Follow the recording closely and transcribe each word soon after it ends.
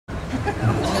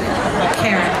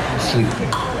sleep.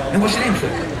 And what's your name, sir?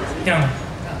 Young.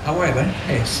 How are you, buddy?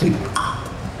 Hey, sleep. All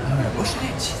right, what's your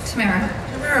name? Tamara.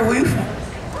 Tamara, where are you from?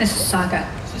 Mississauga.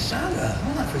 Mississauga.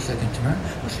 Hold on for a second, Tamara.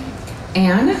 What's your name?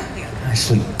 Anne. Yeah, I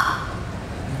sleep.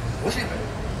 What's your name?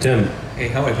 Tim. Hey,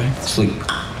 how are you, buddy? Sleep.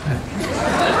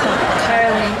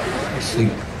 Charlie. Hey,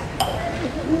 sleep.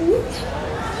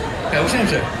 Hey, what's your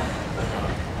name, sir?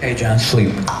 Hey, John,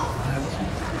 sleep.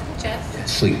 Jeff.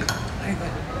 Sleep.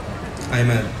 I'm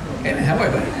Ed. Hey, man, how are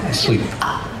you, buddy? Hey, sleep.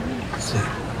 Sleep.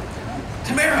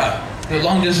 Tamara. The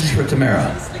long distance for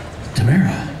Tamara.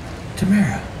 Tamara.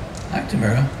 Tamara. Hi,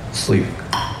 Tamara. Sleep.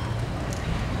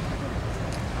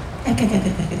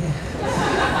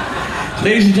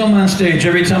 Ladies and gentlemen on stage,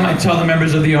 every time I tell the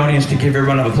members of the audience to give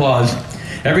everyone an applause,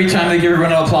 every time they give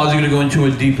everyone an applause, you're going to go into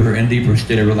a deeper and deeper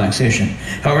state of relaxation.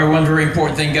 However, one very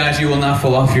important thing, guys, you will not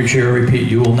fall off your chair. Repeat,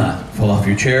 you will not fall off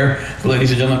your chair. But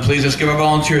ladies and gentlemen, please let's give our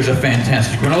volunteers a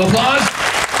fantastic round of applause.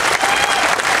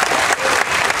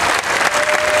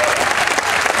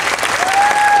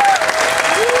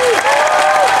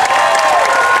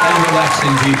 And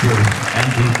relaxing deeper and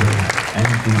deeper and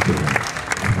deeper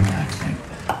and relaxing.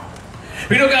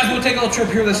 You know, guys, we'll take a little trip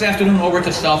here this afternoon over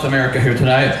to South America here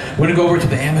tonight. We're going to go over to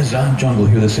the Amazon jungle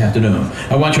here this afternoon.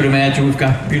 I want you to imagine we've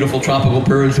got beautiful tropical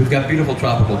birds, we've got beautiful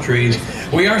tropical trees.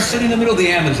 We are sitting in the middle of the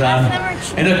Amazon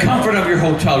in the comfort of your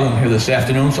hotel room here this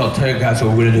afternoon, so I'll tell you guys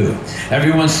what we're going to do.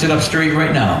 Everyone sit up straight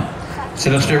right now.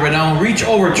 Sit up straight right now. Reach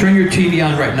over, turn your TV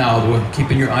on right now,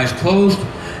 keeping your eyes closed.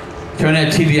 Turn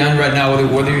that TV on right now,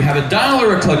 whether you have a dial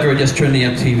or a clicker, just turn the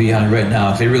TV on right now.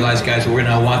 Because they realize, guys, we're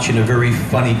now watching a very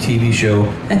funny TV show.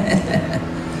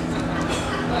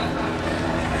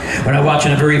 We're now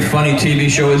watching a very funny TV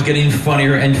show. It's getting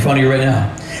funnier and funnier right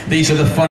now. These are the fun